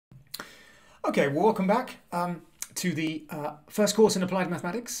Okay, well, welcome back to the first course in applied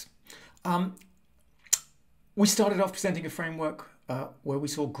mathematics. We started off presenting a framework where we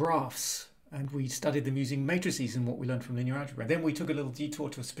saw graphs and we studied them using matrices and what we learned from linear algebra. Then we took a little detour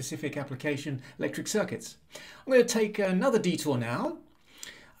to a specific application, electric circuits. I'm going to take another detour now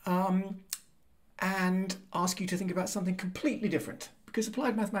and ask you to think about something completely different, because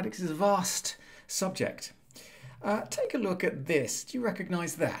applied mathematics is a vast subject. Take a look at this. Do you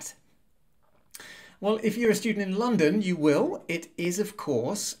recognize that? Well, if you're a student in London, you will. It is, of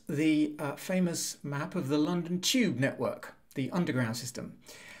course, the famous map of the London Tube network, the underground system.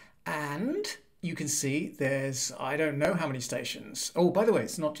 And you can see there's, I don't know how many stations. Oh, by the way,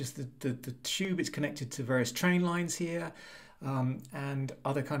 it's not just the tube, it's connected to various train lines here and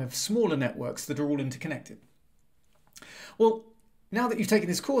other kind of smaller networks that are all interconnected. Well, now that you've taken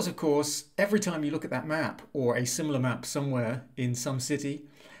this course, of course, every time you look at that map or a similar map somewhere in some city,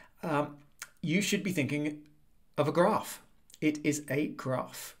 you should be thinking of a graph. It is a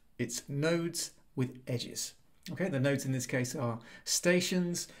graph. It's nodes with edges. Okay, the nodes in this case are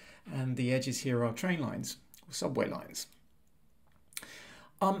stations and the edges here are train lines or subway lines.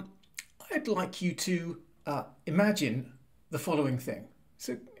 I'd like you to imagine the following thing.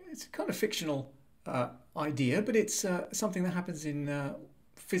 So it's a kind of fictional idea, but it's something that happens in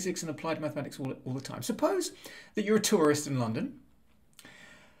physics and applied mathematics all the time. Suppose that you're a tourist in London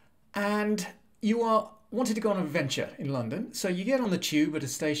and you wanted to go on an adventure in London. So you get on the tube at a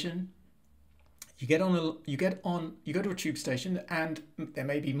station, you go to a tube station, and there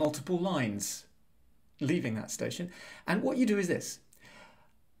may be multiple lines leaving that station. And what you do is this: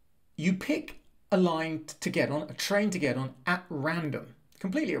 you pick a line to get on, a train to get on at random,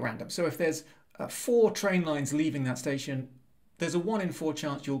 completely at random. So if there's 4 train lines leaving that station, there's a 1 in 4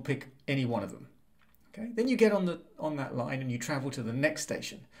 chance you'll pick any one of them. Okay? Then you get on that line and you travel to the next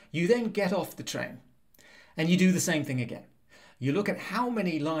station. You then get off the train and you do the same thing again. You look at how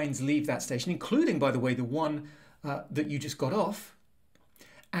many lines leave that station, including, by the way, the one that you just got off.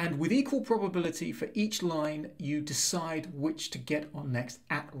 And with equal probability for each line, you decide which to get on next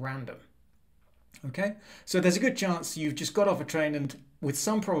at random. Okay? So there's a good chance you've just got off a train, and with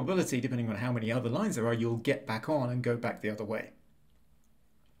some probability, depending on how many other lines there are, you'll get back on and go back the other way.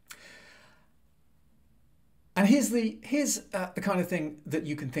 And here's the kind of thing that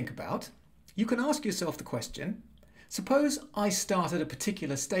you can think about. You can ask yourself the question, suppose I start at a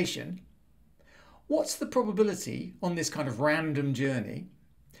particular station, what's the probability on this kind of random journey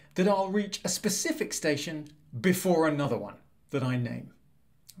that I'll reach a specific station before another one that I name?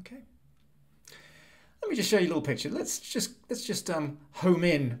 Okay. Let me just show you a little picture. Let's just home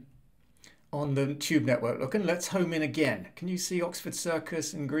in on the tube network. Look, and let's home in again. Can you see Oxford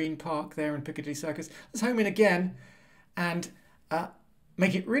Circus and Green Park there and Piccadilly Circus? Let's home in again and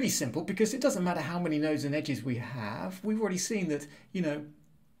make it really simple, because it doesn't matter how many nodes and edges we have. We've already seen that, you know,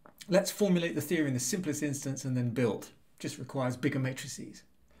 let's formulate the theory in the simplest instance and then build. Just requires bigger matrices.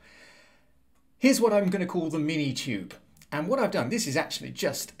 Here's what I'm going to call the mini tube. And what I've done, this is actually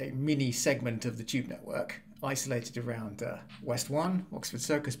just a mini segment of the tube network, isolated around West 1, Oxford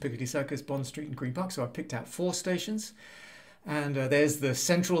Circus, Piccadilly Circus, Bond Street and Green Park. So I picked out 4 stations. And there's the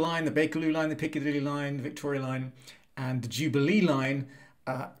Central line, the Bakerloo line, the Piccadilly line, the Victoria line, and the Jubilee line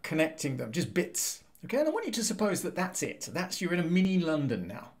connecting them, just bits. Okay, and I want you to suppose that that's it. You're in a mini London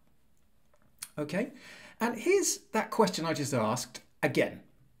now. Okay, and here's that question I just asked again.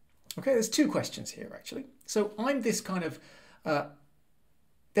 Okay, there's 2 questions here actually. So I'm this kind of,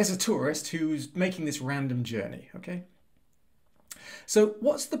 there's a tourist who's making this random journey, okay? So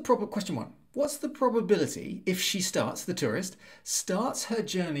what's the question 1? What's the probability if she starts, the tourist, starts her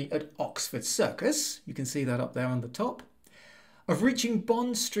journey at Oxford Circus, you can see that up there on the top, of reaching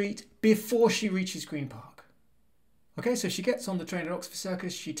Bond Street before she reaches Green Park? Okay, so she gets on the train at Oxford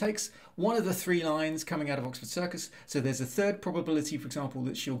Circus, she takes one of the 3 lines coming out of Oxford Circus, so there's a 3rd probability, for example,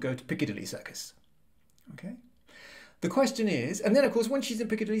 that she'll go to Piccadilly Circus. Okay, the question is, and then of course when she's in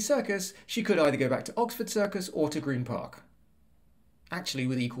Piccadilly Circus, she could either go back to Oxford Circus or to Green Park, actually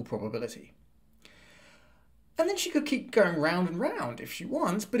with equal probability. And then she could keep going round and round if she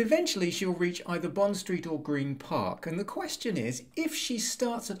wants, but eventually she'll reach either Bond Street or Green Park. And the question is, if she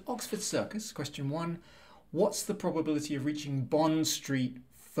starts at Oxford Circus, question 1, what's the probability of reaching Bond Street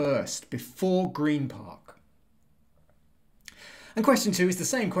first, before Green Park? And question 2 is the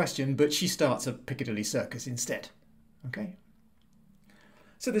same question, but she starts at Piccadilly Circus instead. Okay?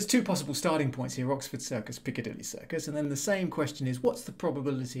 So there's 2 possible starting points here, Oxford Circus, Piccadilly Circus, and then the same question is, what's the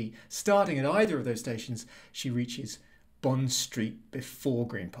probability, starting at either of those stations, she reaches Bond Street before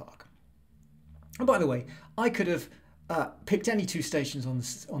Green Park? And by the way, I could have picked any two stations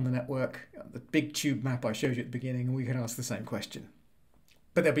on the network, the big tube map I showed you at the beginning, and we can ask the same question.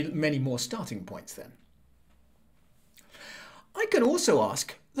 But there'll be many more starting points then. I can also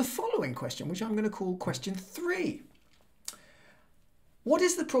ask the following question, which I'm going to call question 3. What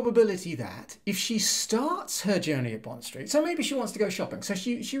is the probability that if she starts her journey at Bond Street, so maybe she wants to go shopping, so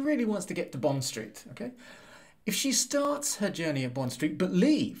she really wants to get to Bond Street, okay? If she starts her journey at Bond Street but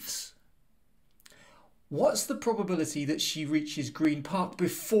leaves, what's the probability that she reaches Green Park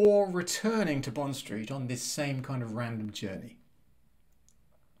before returning to Bond Street on this same kind of random journey?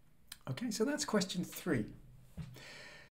 Okay, so that's question 3.